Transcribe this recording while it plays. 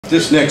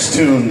This next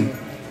tune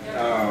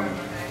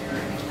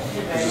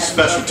is a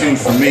special tune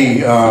for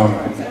me.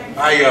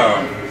 I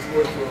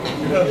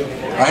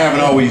haven't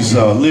always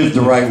lived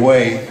the right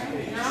way,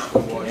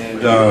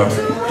 and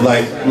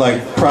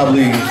like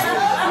probably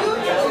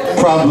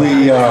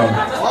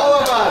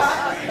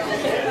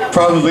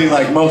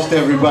like most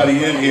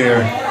everybody in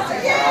here,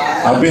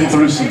 I've been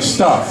through some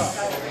stuff,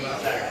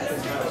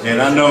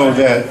 and I know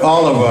that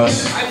all of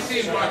us,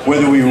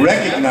 whether we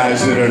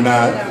recognize it or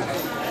not,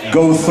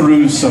 go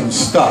through some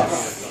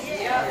stuff.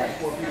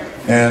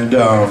 And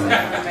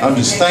I'm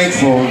just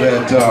thankful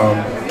that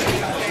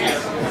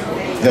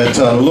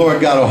the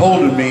Lord got a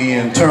hold of me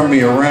and turned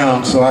me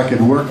around so I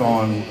could work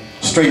on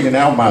straightening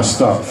out my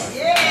stuff.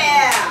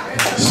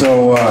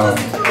 So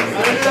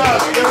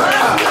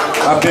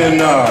I've been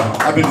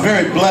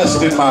very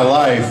blessed in my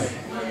life,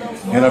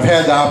 and I've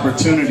had the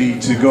opportunity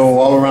to go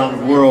all around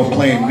the world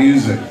playing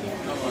music.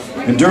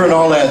 And during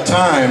all that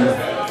time,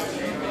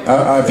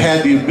 I've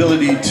had the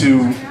ability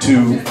to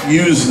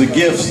use the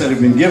gifts that have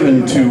been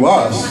given to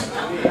us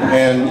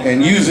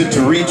and use it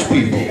to reach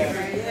people.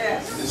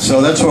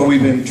 So that's what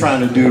we've been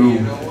trying to do.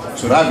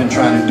 That's what I've been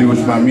trying to do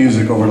with my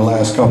music over the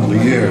last couple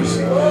of years.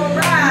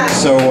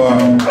 So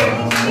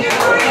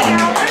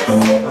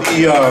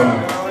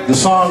the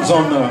songs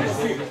on the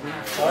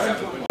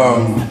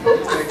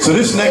so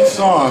this next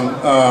song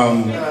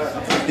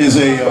is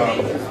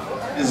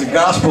a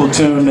gospel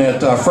tune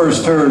that I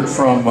first heard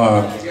from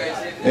a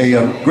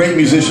great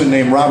musician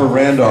named Robert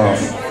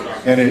Randolph,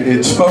 and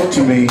it spoke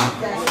to me,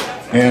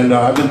 and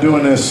I've been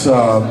doing this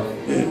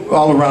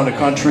all around the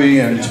country,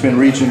 and it's been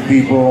reaching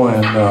people,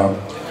 and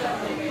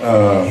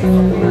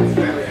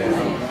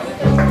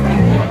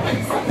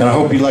I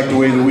hope you like the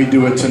way that we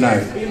do it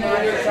tonight.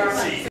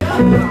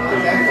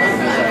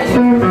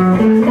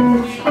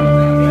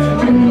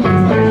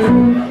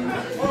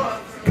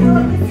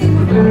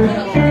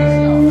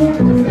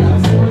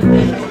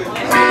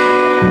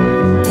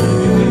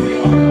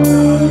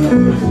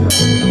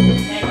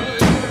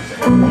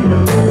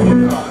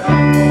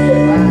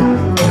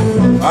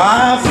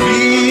 I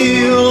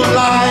feel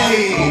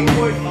like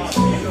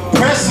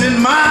pressing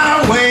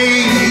my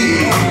way.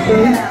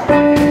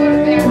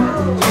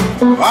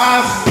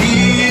 I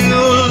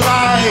feel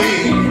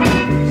like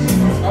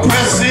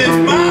pressing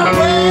my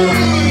way.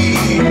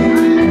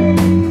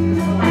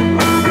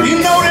 You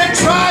know that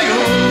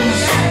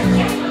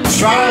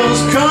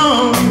trials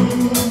come.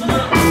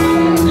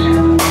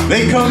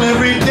 They come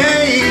every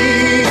day.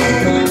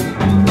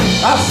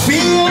 I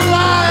feel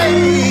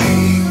like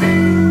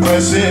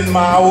pressing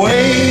my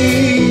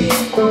way.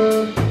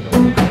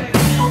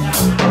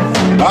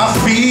 I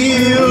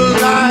feel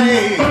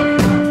like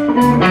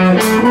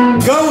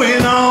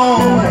going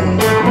on.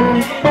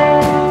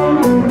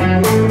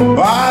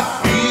 I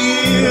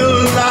feel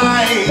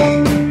like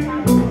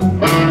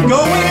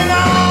going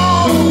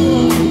on.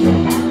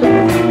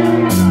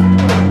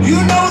 You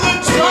know the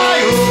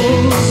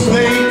trials,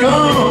 they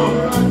come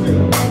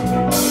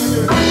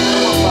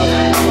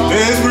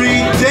every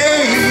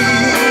day,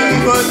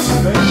 but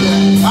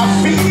I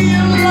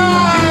feel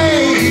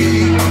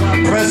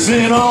like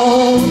pressing on.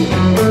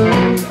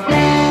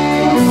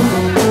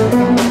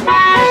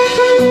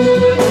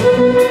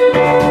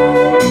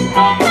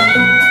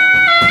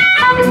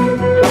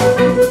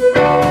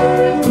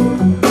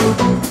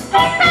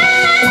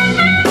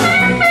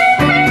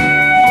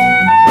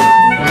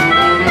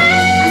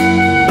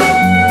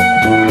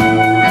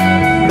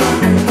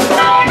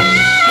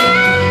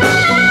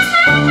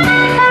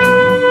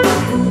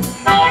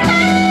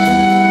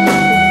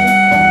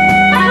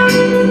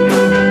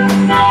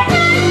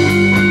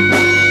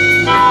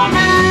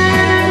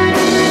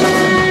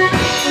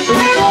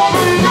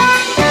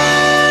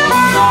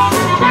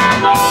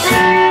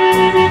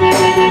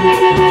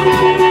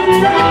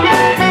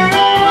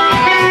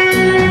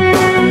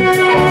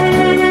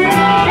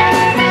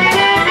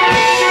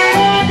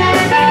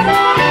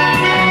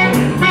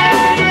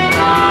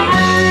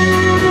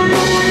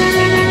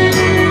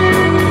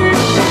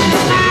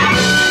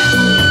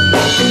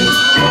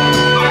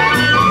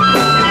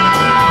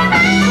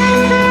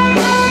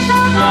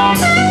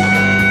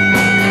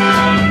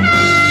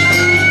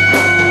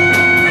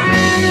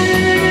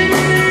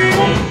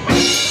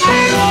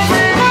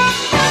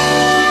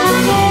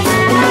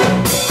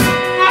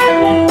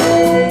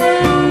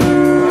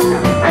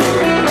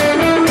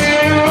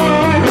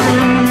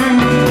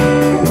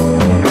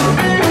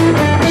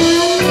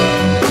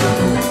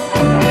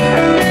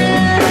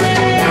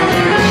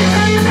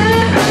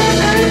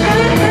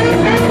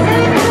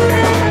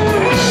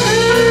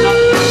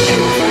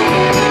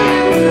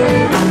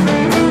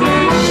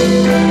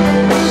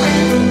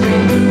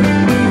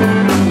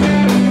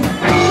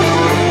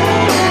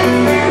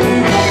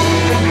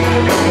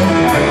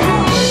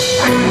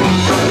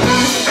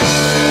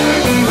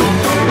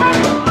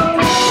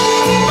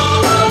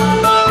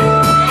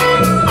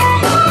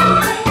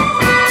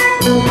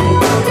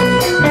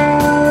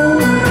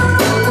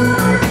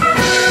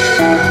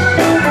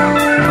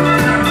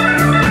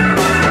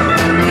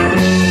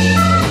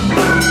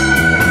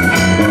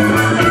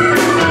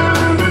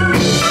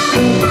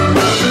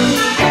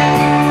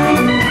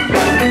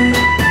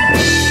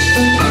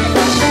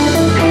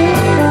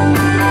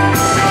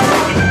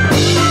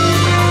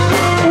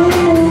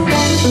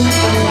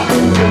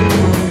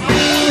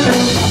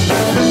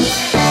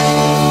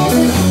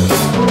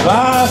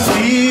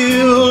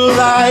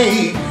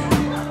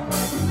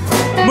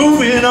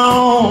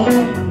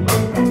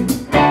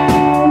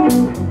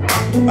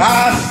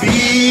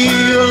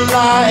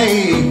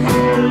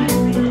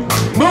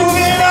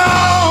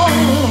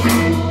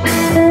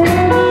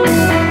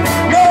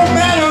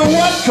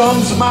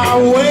 comes my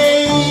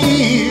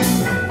way,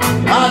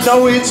 I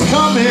know it's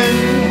coming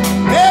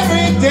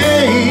every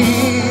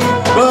day,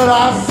 but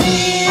I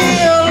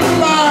feel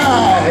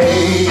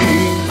like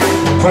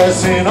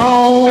pressing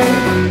on.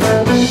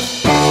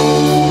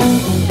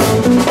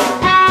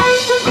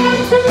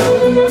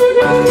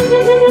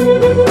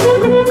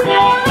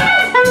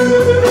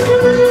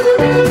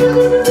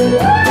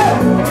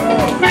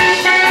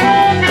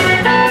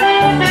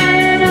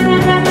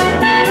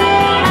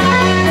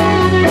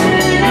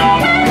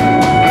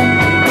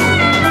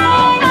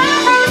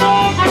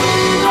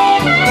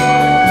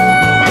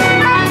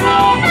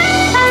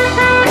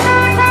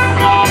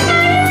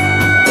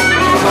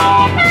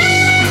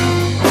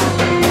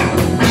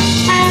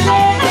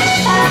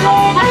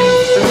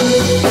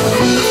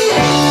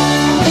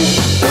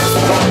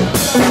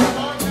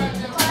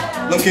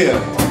 Look here.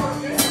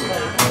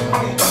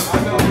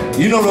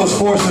 You know those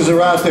forces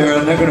are out there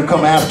and they're going to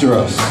come after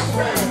us.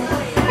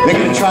 They're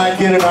going to try and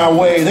get in our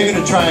way. They're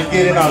going to try and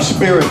get in our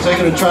spirits. They're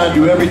going to try and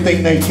do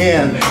everything they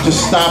can to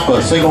stop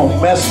us. They're going to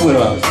mess with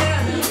us.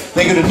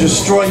 They're going to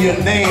destroy your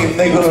name.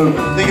 They're going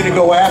to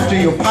go after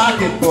your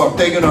pocketbook.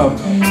 They're going to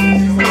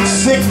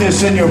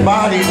sickness in your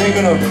body. They're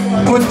going to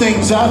put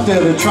things out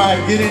there to try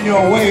and get in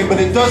your way, but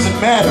it doesn't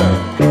matter.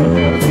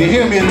 You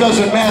hear me? It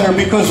doesn't matter,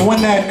 because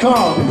when that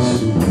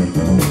comes,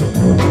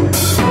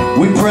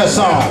 we press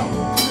on.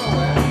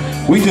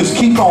 We just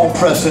keep on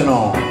pressing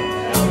on.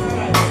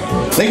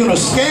 They're going to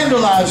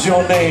scandalize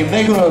your name.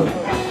 They're going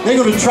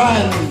to try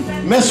and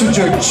mess with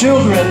your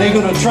children. They're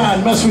going to try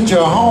and mess with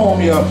your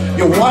home, your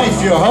wife,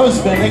 your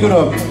husband. They're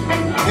going to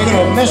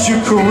mess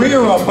your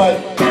career up, but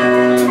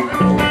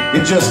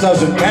it just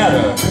doesn't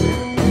matter,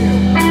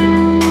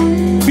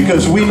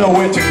 because we know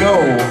where to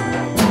go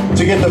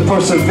to get the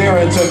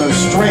perseverance and the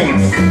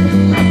strength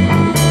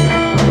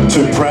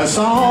to press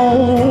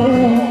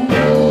on.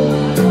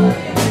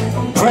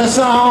 Press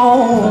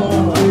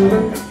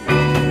on.